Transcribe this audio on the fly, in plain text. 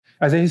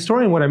As a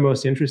historian, what I'm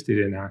most interested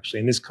in, actually,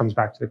 and this comes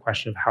back to the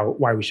question of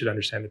why we should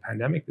understand the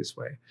pandemic this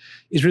way,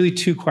 is really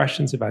two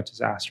questions about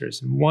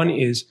disasters. And one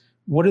is,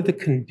 what are the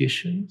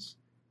conditions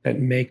that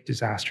make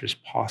disasters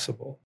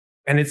possible?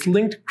 And it's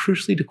linked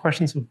crucially to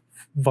questions of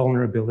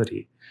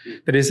vulnerability.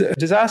 That is, a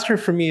disaster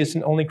for me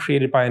isn't only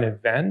created by an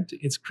event,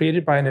 it's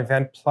created by an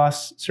event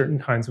plus certain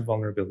kinds of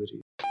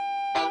vulnerability.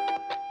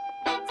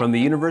 From the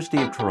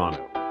University of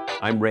Toronto,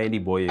 I'm Randy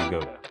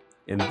Boyagoda,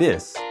 and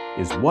this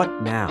is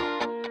What Now?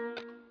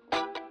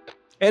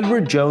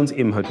 Edward Jones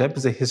Imhotep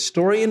is a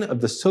historian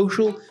of the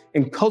social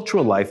and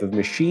cultural life of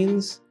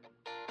machines,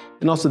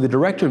 and also the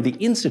director of the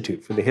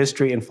Institute for the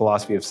History and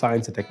Philosophy of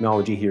Science and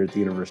Technology here at the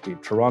University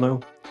of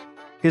Toronto.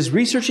 His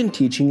research and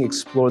teaching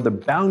explore the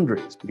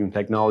boundaries between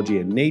technology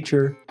and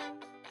nature,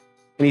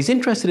 and he's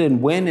interested in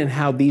when and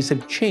how these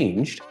have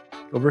changed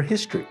over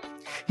history.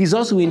 He's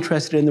also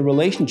interested in the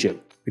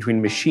relationship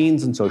between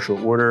machines and social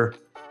order,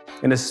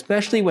 and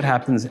especially what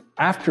happens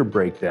after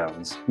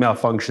breakdowns,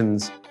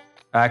 malfunctions,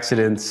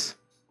 accidents,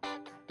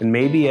 and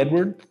maybe,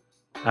 Edward,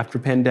 after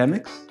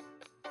pandemics?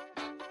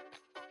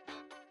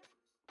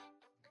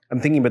 I'm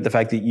thinking about the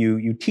fact that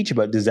you teach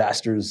about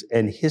disasters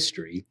and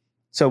history.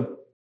 So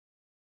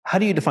how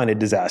do you define a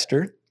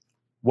disaster?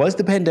 Was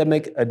the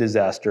pandemic a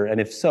disaster? And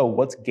if so,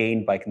 what's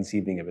gained by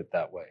conceiving of it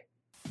that way?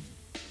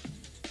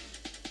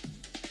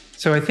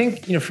 So I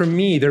think, for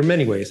me, there are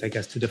many ways, I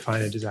guess, to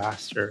define a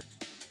disaster.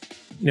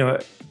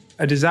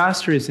 A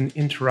disaster is an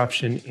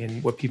interruption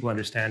in what people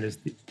understand as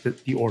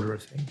the order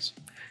of things.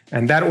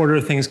 And that order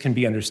of things can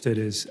be understood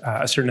as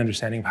a certain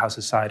understanding of how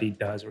society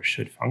does or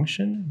should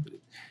function.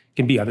 It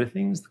can be other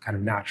things, the kind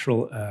of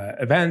natural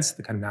events,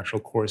 the kind of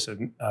natural course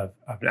of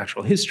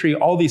natural history.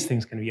 All these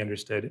things can be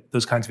understood.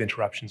 Those kinds of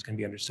interruptions can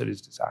be understood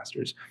as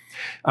disasters.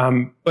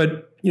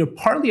 But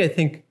partly I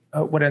think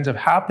what ends up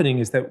happening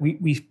is that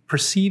we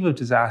perceive a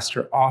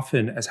disaster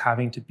often as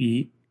having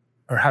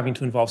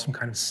to involve some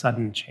kind of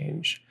sudden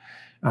change.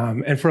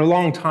 And for a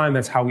long time,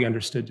 that's how we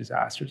understood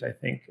disasters, I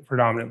think,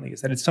 predominantly,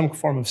 is that it's some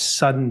form of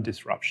sudden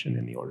disruption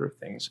in the order of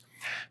things.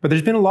 But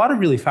there's been a lot of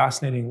really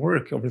fascinating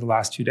work over the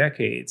last 2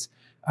 decades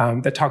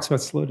that talks about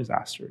slow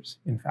disasters,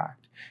 in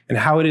fact, and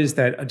how it is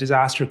that a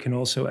disaster can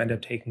also end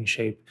up taking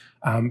shape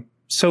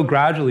so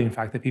gradually, in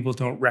fact, that people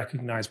don't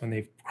recognize when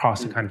they've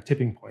crossed a kind of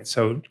tipping point.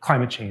 So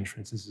climate change, for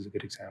instance, is a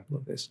good example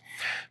of this.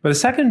 But the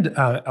second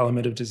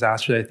element of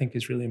disaster that I think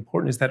is really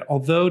important is that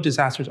although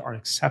disasters are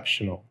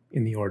exceptional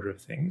in the order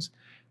of things,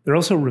 they're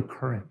also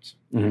recurrent.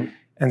 Mm-hmm.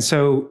 And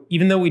so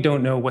even though we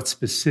don't know what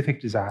specific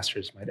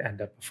disasters might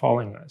end up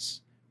befalling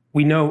us,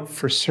 we know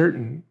for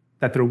certain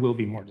that there will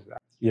be more disasters.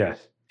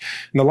 Yes.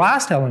 And the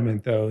last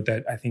element, though,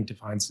 that I think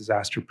defines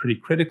disaster pretty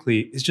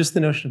critically is just the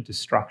notion of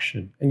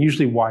destruction, and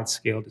usually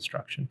wide-scale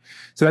destruction.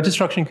 So that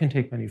destruction can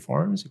take many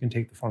forms. It can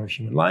take the form of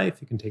human life.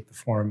 It can take the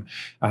form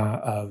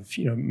of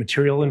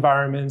material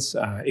environments.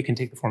 It can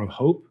take the form of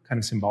hope, kind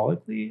of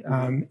symbolically,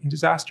 in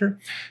disaster.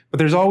 But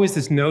there's always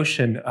this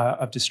notion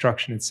of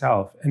destruction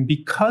itself. And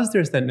because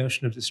there's that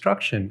notion of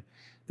destruction,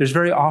 there's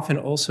very often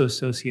also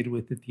associated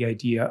with it the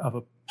idea of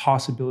a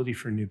possibility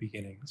for new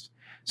beginnings.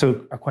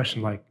 So a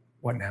question like,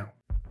 what now?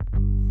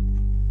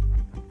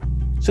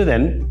 So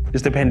then,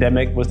 was the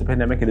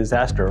pandemic a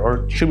disaster,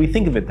 or should we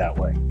think of it that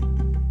way?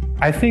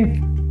 I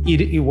think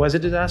it was a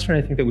disaster,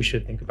 and I think that we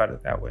should think about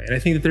it that way. And I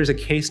think that there's a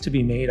case to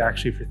be made,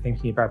 actually, for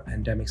thinking about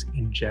pandemics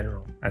in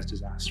general as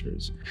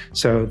disasters.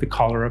 So the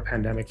cholera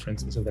pandemic, for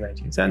instance, of the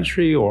 19th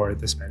century, or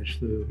the Spanish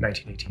flu,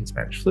 1918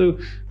 Spanish flu.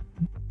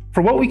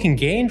 For what we can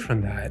gain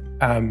from that,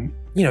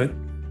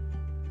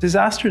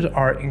 disasters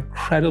are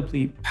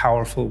incredibly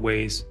powerful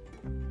ways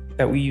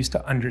that we use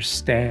to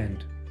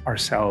understand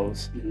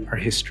ourselves, our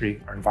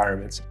history, our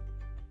environments.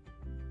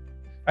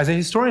 As a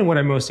historian, what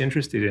I'm most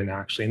interested in,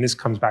 actually, and this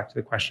comes back to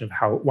the question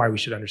of why we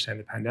should understand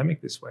the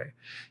pandemic this way,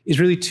 is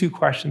really two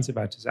questions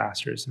about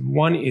disasters. And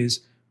one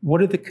is,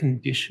 what are the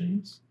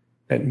conditions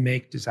that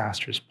make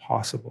disasters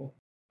possible?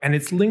 And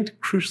it's linked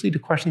crucially to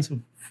questions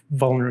of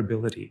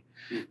vulnerability.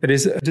 That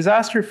is, a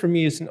disaster for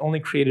me isn't only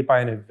created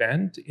by an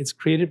event, it's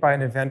created by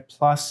an event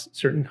plus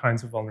certain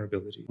kinds of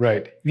vulnerability.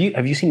 Right.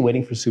 Have you seen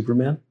Waiting for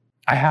Superman?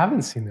 I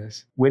haven't seen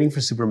this. Waiting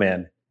for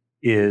Superman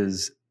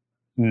is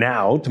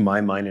now, to my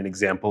mind, an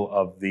example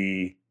of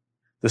the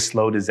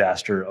slow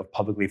disaster of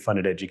publicly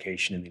funded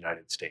education in the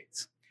United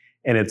States.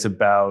 And it's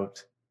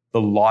about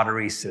the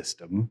lottery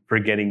system for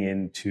getting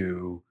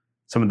into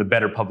some of the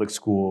better public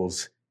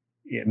schools,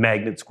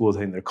 magnet schools, I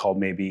think they're called,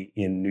 maybe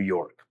in New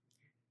York.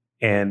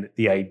 And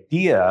the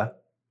idea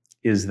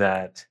is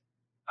that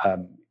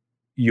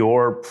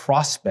your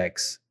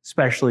prospects,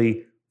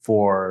 especially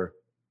for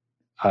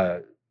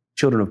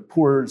children of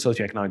poor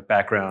socioeconomic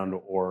background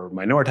or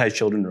minoritized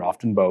children, or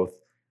often both,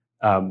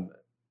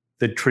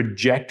 the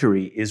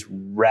trajectory is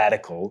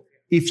radical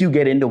if you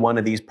get into one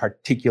of these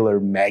particular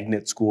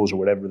magnet schools or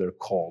whatever they're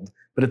called,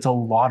 but it's a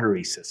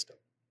lottery system,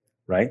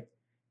 right?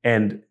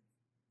 And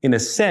in a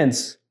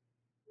sense,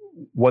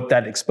 what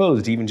that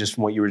exposed, even just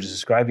from what you were just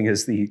describing,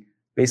 is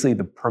basically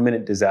the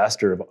permanent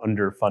disaster of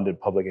underfunded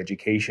public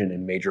education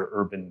in major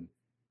urban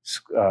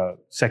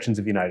sections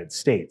of the United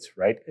States,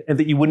 right? And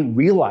that you wouldn't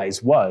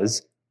realize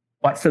was,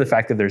 but for the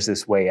fact that there's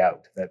this way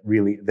out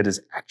that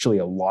is actually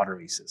a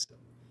lottery system.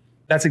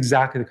 That's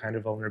exactly the kind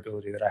of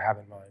vulnerability that I have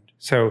in mind.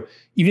 So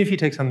even if you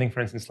take something,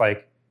 for instance,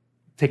 like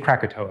take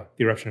Krakatoa,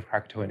 the eruption of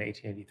Krakatoa in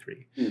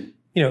 1883.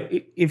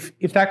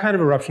 If that kind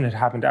of eruption had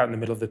happened out in the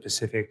middle of the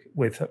Pacific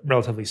with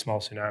relatively small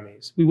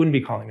tsunamis, we wouldn't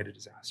be calling it a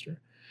disaster.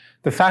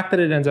 The fact that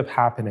it ends up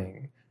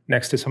happening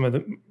next to one of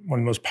the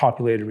most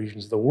populated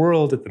regions of the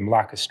world, at the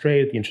Malacca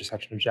Strait, the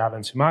intersection of Java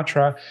and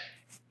Sumatra,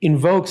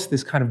 invokes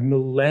this kind of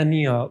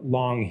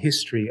millennia-long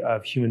history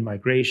of human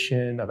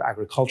migration, of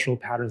agricultural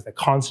patterns that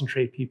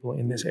concentrate people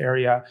in this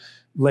area.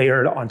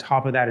 Layered on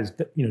top of that is,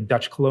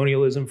 Dutch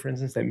colonialism, for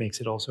instance, that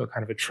makes it also a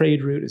kind of a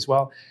trade route as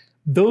well.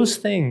 Those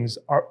things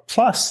are,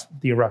 plus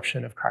the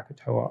eruption of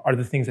Krakatoa, are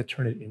the things that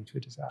turn it into a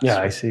disaster. Yeah,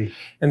 I see.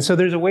 And so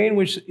there's a way in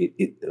which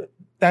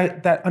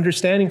that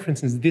understanding, for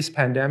instance, this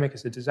pandemic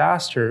as a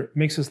disaster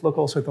makes us look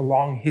also at the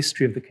long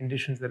history of the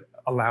conditions that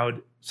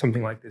allowed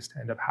something like this to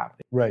end up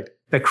happening. Right.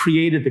 That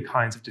created the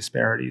kinds of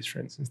disparities, for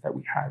instance, that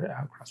we had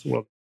across the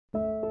world.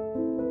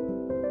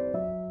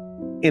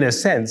 In a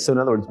sense, so in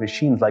other words,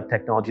 machines like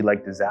technology,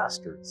 like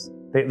disasters,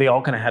 they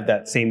all kind of have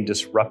that same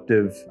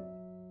disruptive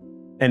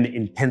and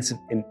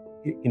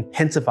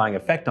intensifying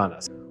effect on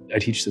us. I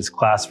teach this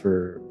class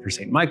for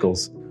St.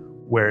 Michael's,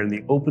 where in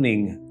the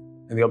opening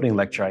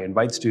lecture, I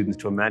invite students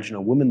to imagine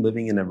a woman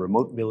living in a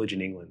remote village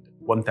in England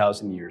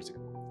 1,000 years ago.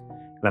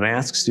 And then I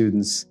ask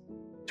students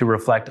to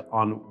reflect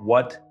on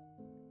what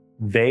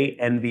they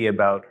envy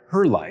about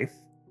her life,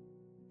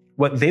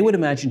 what they would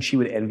imagine she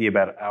would envy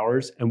about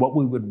ours, and what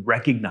we would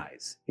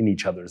recognize in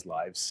each other's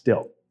lives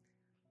still.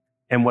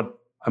 And what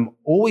I'm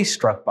always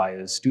struck by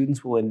is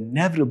students will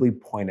inevitably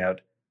point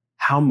out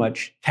how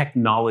much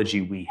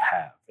technology we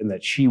have, and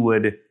that she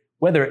would,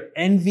 whether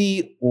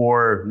envy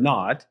or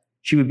not,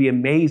 she would be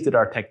amazed at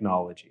our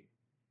technology.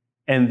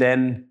 And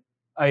then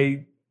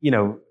I,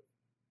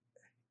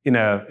 in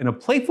a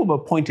playful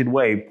but pointed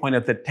way, point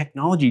out that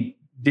technology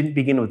didn't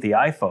begin with the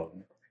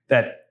iPhone,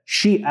 that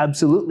she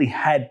absolutely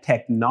had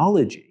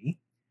technology.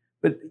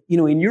 But,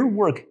 in your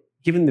work,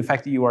 given the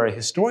fact that you are a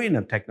historian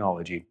of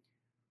technology,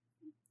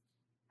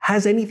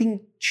 has anything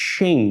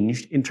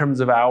changed in terms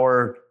of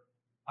our,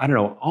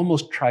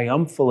 almost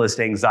triumphalist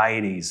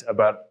anxieties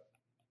about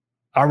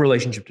our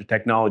relationship to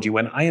technology,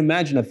 when I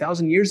imagine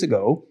 1,000 years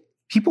ago,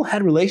 people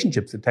had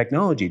relationships with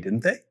technology,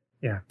 didn't they?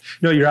 Yeah.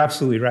 No, you're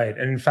absolutely right.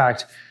 And in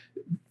fact,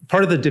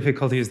 part of the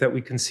difficulty is that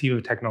we conceive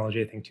of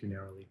technology, I think, too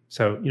narrowly.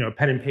 So,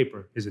 pen and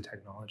paper is a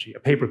technology. A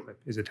paperclip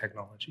is a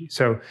technology.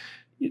 So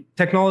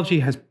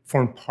technology has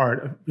formed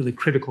a really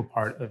critical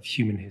part of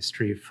human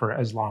history for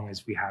as long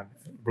as we have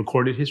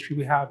recorded history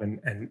we have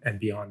and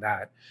beyond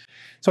that.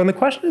 So on the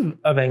question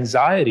of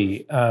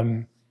anxiety,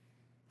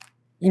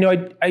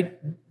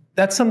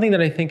 that's something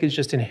that I think is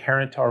just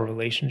inherent to our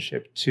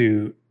relationship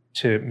to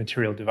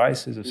material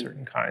devices of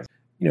certain kinds.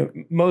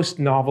 Many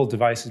novel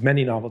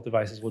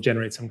devices will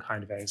generate some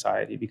kind of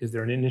anxiety because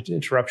they're an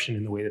interruption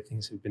in the way that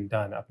things have been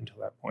done up until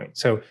that point.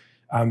 So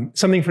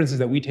something, for instance,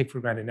 that we take for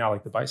granted now,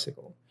 like the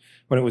bicycle,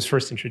 when it was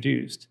first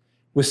introduced,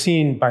 was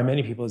seen by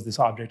many people as this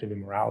object of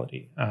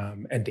immorality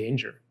and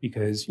danger,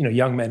 because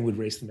young men would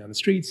race them down the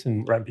streets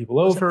and run people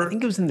over. I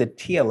think it was in the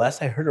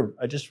TLS.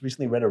 I just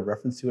recently read a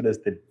reference to it as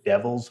the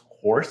devil's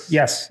horse.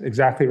 Yes,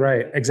 exactly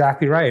right.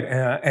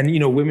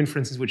 And women, for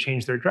instance, would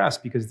change their dress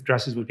because the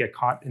dresses would get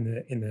caught in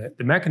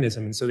the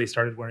mechanism, and so they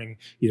started wearing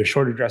either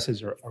shorter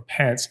dresses or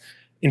pants,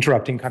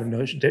 interrupting kind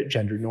of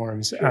gender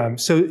norms. Sure.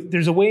 So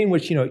there's a way in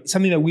which,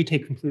 something that we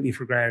take completely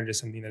for granted is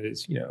something that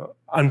is,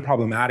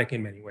 unproblematic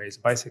in many ways,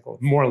 a bicycle,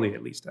 morally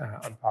at least,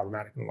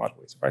 unproblematic in a lot of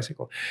ways, a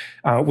bicycle,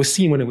 was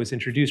seen when it was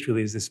introduced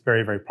really as this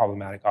very, very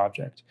problematic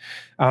object.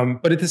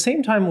 But at the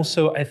same time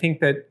also, I think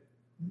that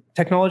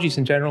technologies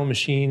in general,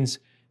 machines,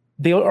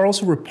 they are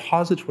also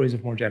repositories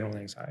of more general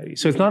anxiety.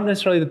 So it's not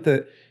necessarily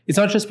it's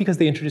not just because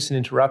they introduce an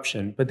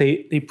interruption, but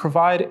they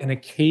provide an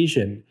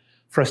occasion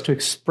for us to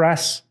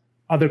express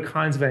other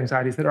kinds of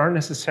anxieties that aren't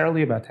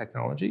necessarily about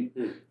technology,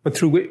 but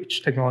through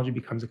which technology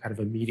becomes a kind of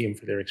a medium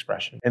for their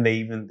expression. And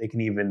they can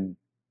even,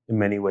 in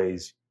many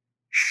ways,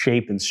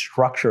 shape and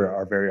structure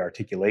our very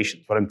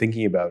articulations. What I'm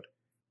thinking about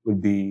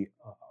would be,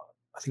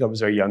 I think I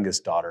was our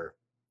youngest daughter.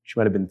 She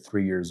might have been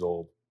 3 years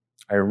old.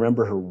 I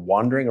remember her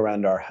wandering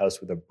around our house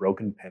with a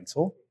broken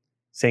pencil,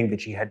 saying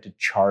that she had to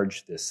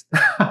charge this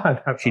thing.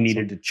 She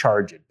needed to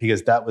charge it,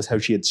 because that was how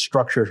she had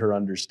structured her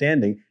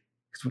understanding.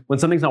 When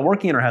something's not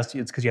working in our house,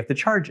 it's because you have to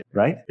charge it,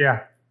 right?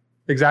 Yeah,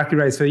 exactly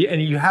right. So,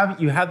 and you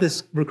have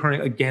this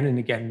recurring again and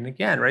again and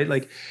again, right?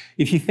 Like,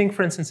 if you think,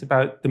 for instance,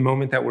 about the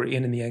moment that we're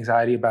in and the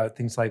anxiety about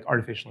things like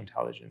artificial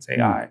intelligence,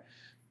 AI,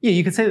 yeah,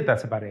 you could say that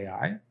that's about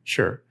AI,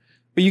 sure.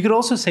 But you could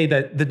also say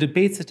that the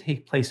debates that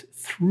take place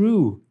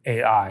through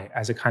AI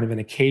as a kind of an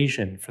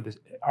occasion for this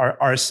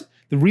are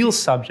The real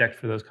subject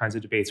for those kinds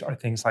of debates are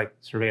things like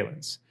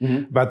surveillance,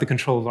 about the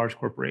control of large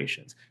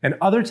corporations. And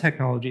other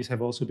technologies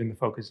have also been the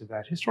focus of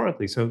that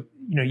historically. So,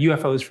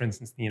 UFOs, for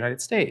instance, in the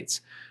United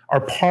States,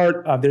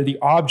 they're the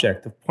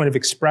object, the point of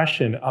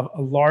expression of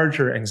a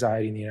larger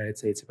anxiety in the United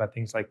States about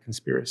things like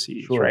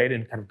conspiracies, right?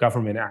 And kind of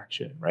government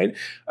action, right?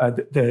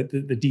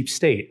 The deep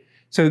state.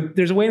 So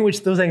there's a way in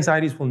which those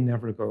anxieties will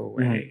never go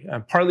away,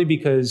 partly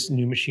because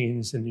new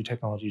machines and new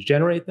technologies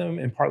generate them,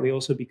 and partly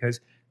also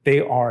because they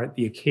are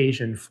the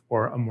occasion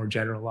for a more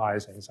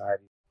generalized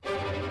anxiety.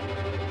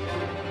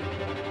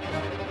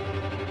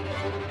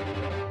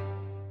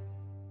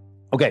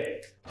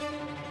 Okay.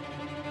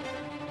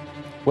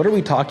 What are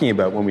we talking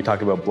about when we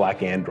talk about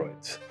black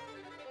androids?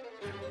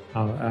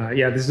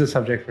 This is a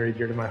subject very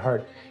dear to my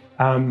heart.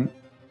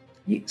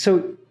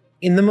 So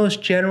in the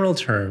most general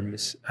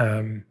terms,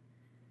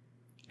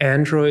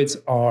 androids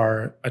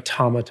are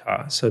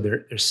automata, so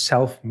they're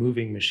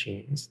self-moving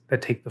machines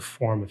that take the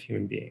form of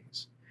human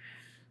beings.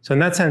 So in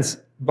that sense,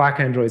 black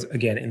androids,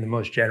 again, in the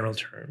most general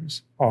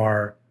terms,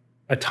 are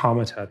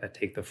automata that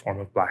take the form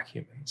of black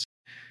humans.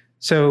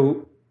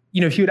 So,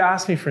 if you had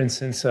asked me, for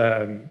instance,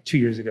 2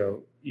 years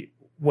ago,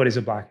 what is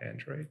a black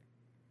android?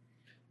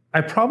 I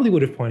probably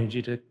would have pointed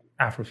you to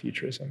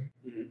Afrofuturism,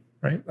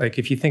 right? Like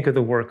if you think of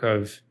the work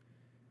of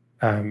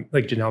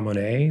like Janelle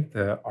Monáe,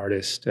 the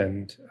artist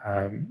and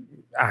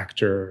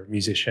actor,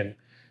 musician,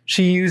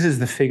 she uses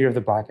the figure of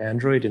the black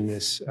android in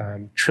this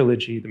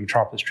trilogy, the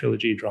Metropolis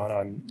trilogy, drawn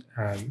on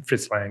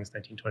Fritz Lang's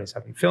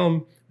 1927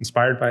 film,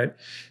 inspired by it,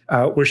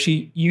 where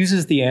she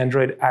uses the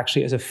android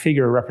actually as a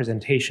figure, a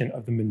representation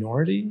of the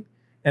minority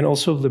and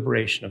also of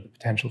liberation, of the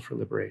potential for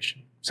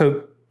liberation.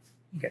 So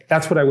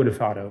that's what I would have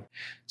thought of.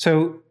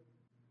 So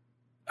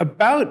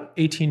about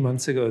 18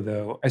 months ago,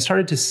 though, I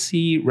started to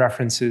see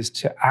references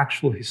to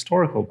actual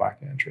historical black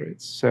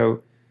androids.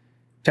 So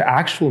to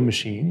actual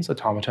machines,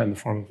 automata in the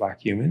form of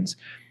black humans.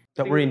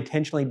 That were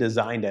intentionally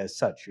designed as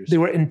such. They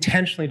were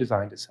intentionally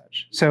designed as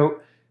such. So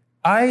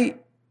I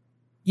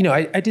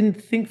didn't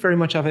think very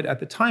much of it at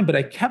the time, but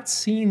I kept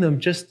seeing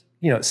them just,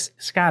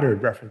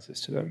 scattered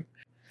references to them.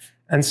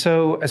 And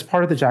so as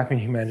part of the Jackman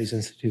Humanities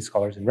Institute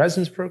Scholars in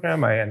Residence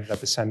program, I ended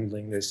up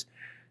assembling this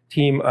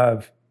team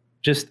of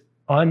just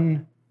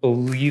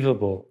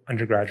unbelievable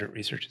undergraduate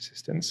research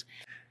assistants.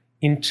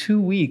 In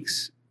 2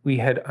 weeks, we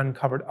had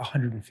uncovered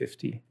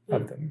 150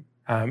 of them.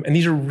 And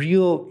these are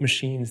real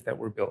machines that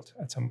were built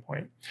at some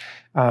point.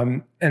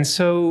 And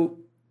so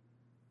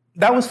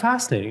that was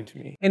fascinating to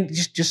me. And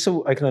just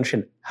so I can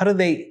understand, how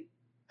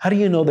do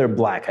you know they're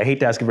black? I hate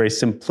to ask a very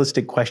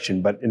simplistic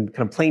question, but in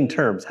kind of plain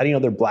terms, how do you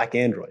know they're black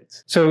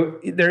androids? So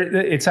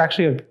it's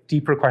actually a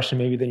deeper question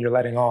maybe than you're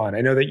letting on.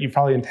 I know that you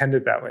probably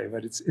intended that way,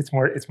 but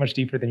it's much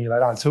deeper than you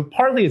let on. So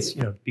partly it's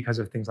because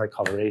of things like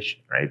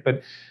coloration, right?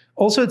 But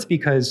also it's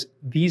because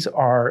these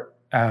are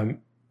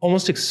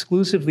almost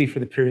exclusively for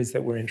the periods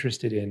that we're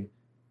interested in,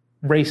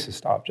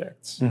 racist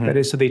objects. That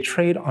is, so they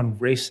trade on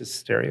racist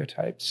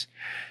stereotypes.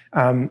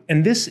 And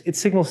it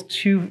signals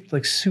two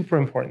super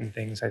important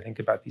things, I think,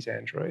 about these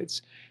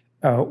androids.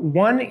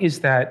 One is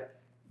that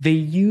they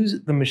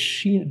use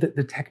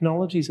the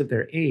technologies of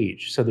their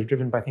age, so they're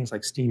driven by things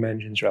like steam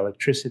engines or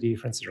electricity,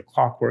 for instance, or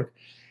clockwork,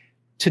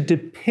 to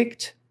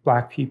depict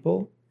Black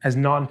people as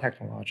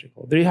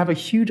non-technological. They have a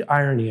huge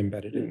irony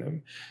embedded in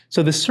them.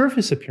 So the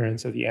surface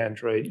appearance of the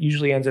android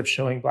usually ends up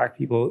showing Black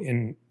people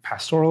in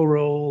pastoral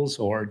roles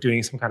or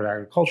doing some kind of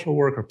agricultural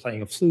work or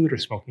playing a flute or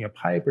smoking a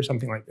pipe or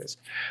something like this.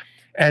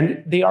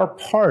 And we are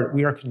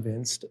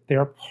convinced, they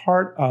are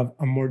part of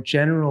a more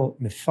general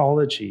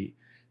mythology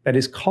that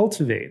is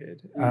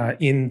cultivated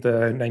in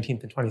the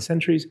 19th and 20th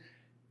centuries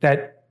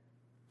that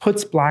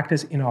puts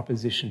Blackness in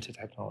opposition to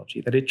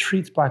technology, that it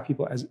treats Black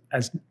people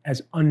as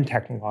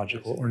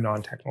untechnological or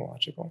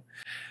non-technological.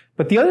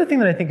 But the other thing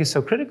that I think is so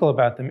critical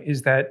about them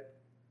is that,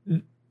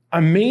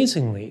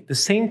 amazingly, the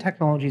same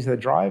technologies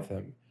that drive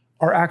them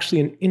are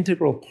actually an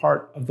integral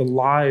part of the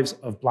lives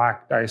of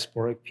Black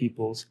diasporic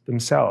peoples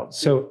themselves.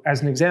 So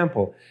as an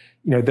example,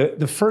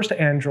 the first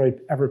android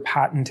ever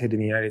patented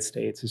in the United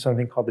States is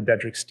something called the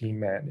Dedrick Steam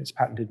Man. It's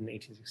patented in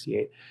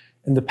 1868.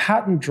 And the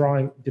patent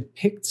drawing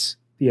depicts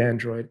the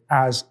android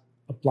as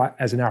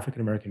an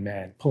African-American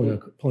man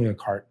pulling a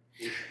cart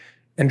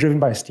and driven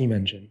by a steam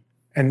engine.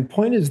 And the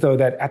point is, though,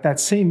 that at that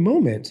same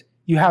moment,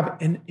 you have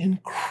an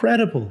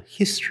incredible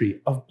history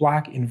of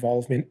Black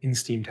involvement in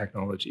steam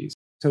technologies.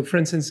 So, for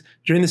instance,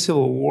 during the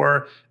Civil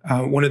War,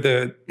 one of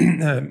the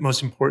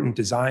most important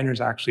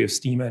designers, actually, of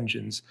steam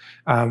engines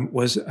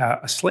was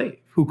a slave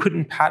who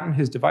couldn't patent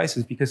his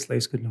devices because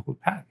slaves couldn't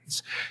hold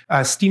patents.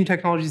 Steam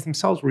technologies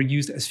themselves were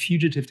used as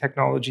fugitive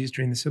technologies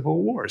during the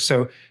Civil War.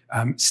 So,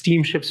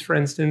 steamships, for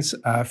instance,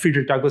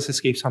 Frederick Douglass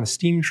escapes on a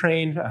steam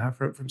train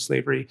from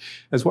slavery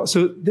as well.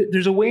 So,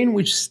 there's a way in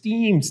which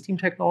steam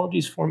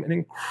technologies form an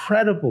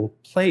incredible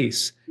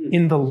place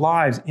in the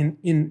lives, in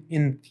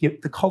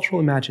the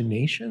cultural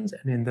imaginations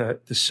and in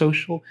the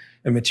social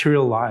and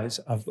material lives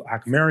of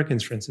Black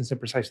Americans, for instance, at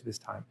precisely this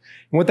time.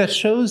 And what that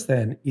shows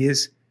then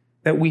is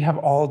that we have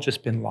all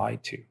just been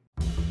lied to.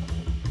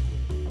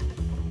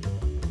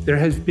 there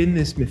has been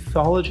this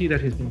mythology that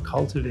has been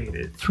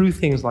cultivated through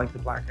things like the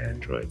Black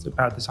Androids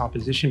about this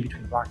opposition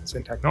between blackness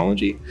and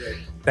technology,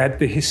 that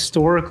the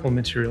historical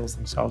materials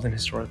themselves and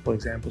historical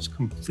examples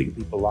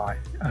completely belie.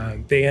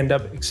 They end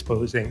up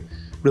exposing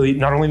really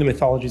not only the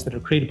mythologies that are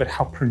created, but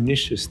how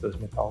pernicious those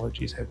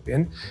mythologies have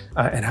been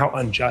and how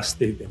unjust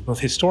they've been, both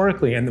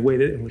historically and the way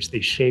that in which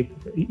they shape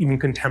even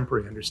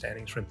contemporary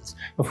understandings, for instance,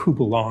 of who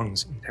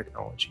belongs in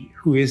technology,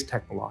 who is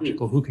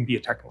technological, who can be a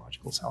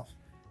technological self.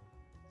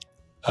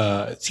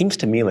 It seems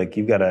to me like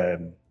you've got a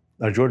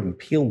Jordan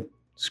Peele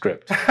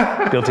script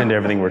built into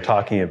everything we're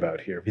talking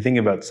about here. If you think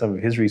about some of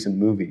his recent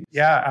movies.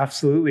 Yeah,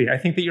 absolutely. I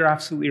think that you're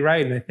absolutely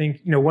right. And I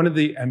think, one of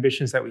the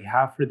ambitions that we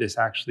have for this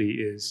actually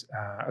is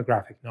a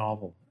graphic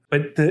novel.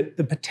 But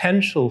the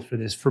potential for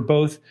this, for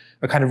both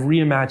a kind of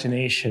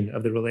reimagination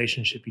of the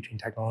relationship between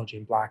technology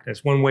and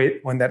blackness, one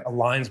that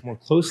aligns more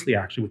closely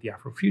actually with the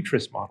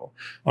Afrofuturist model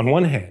on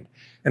one hand,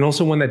 and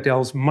also one that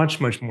delves much,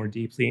 much more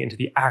deeply into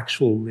the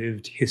actual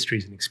lived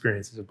histories and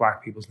experiences of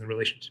Black peoples in the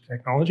relationship to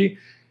technology.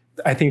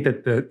 I think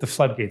that the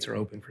floodgates are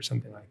open for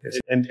something like this.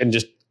 And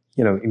just,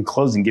 in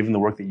closing, given the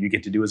work that you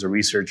get to do as a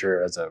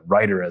researcher, as a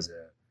writer, as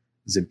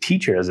a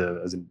teacher, as a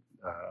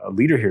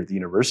leader here at the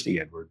university,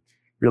 Edward,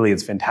 really,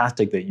 it's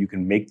fantastic that you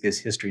can make this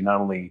history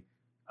not only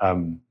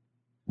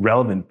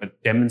relevant,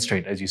 but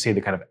demonstrate, as you say,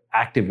 the kind of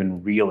active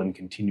and real and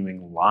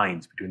continuing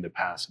lines between the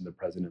past and the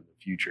present and the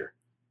future.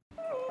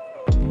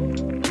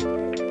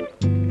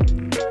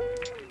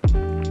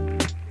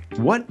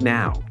 What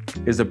Now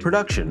is a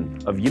production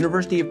of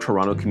University of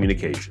Toronto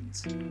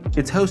Communications.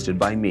 It's hosted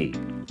by me,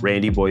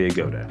 Randy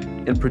Boyagoda,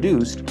 and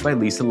produced by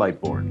Lisa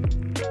Lightbourne.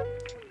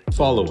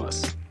 Follow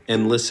us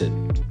and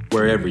listen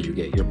wherever you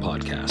get your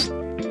podcast.